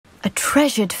A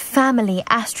treasured family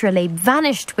astrolabe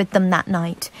vanished with them that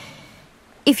night.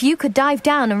 If you could dive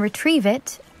down and retrieve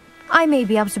it, I may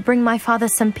be able to bring my father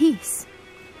some peace.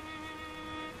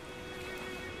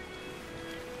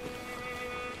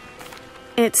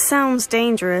 It sounds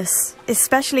dangerous,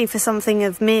 especially for something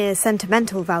of mere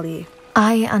sentimental value.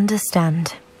 I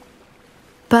understand.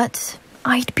 But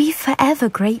I'd be forever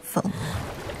grateful.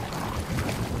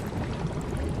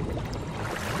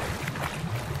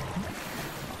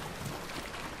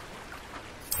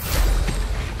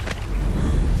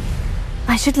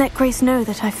 I should let Grace know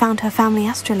that I found her family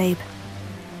astrolabe.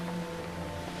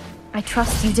 I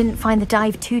trust you didn't find the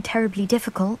dive too terribly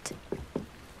difficult.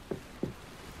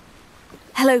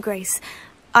 Hello, Grace.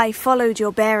 I followed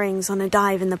your bearings on a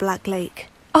dive in the Black Lake.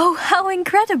 Oh, how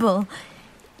incredible!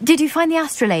 Did you find the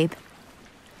astrolabe?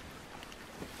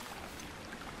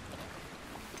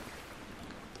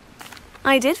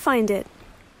 I did find it.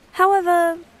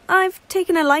 However, I've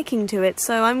taken a liking to it,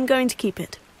 so I'm going to keep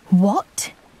it.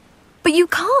 What? But you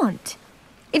can't.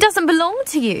 It doesn't belong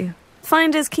to you.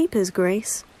 Finders keepers,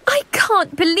 Grace. I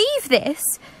can't believe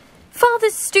this.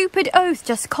 Father's stupid oath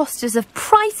just cost us a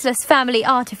priceless family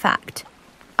artifact.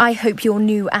 I hope your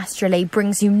new astrolabe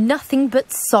brings you nothing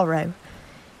but sorrow.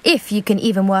 If you can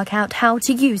even work out how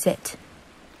to use it.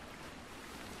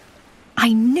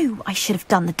 I knew I should have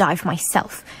done the dive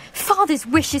myself. Father's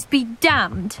wishes be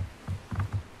damned.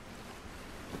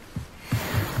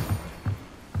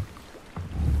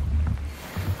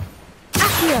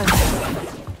 Accio!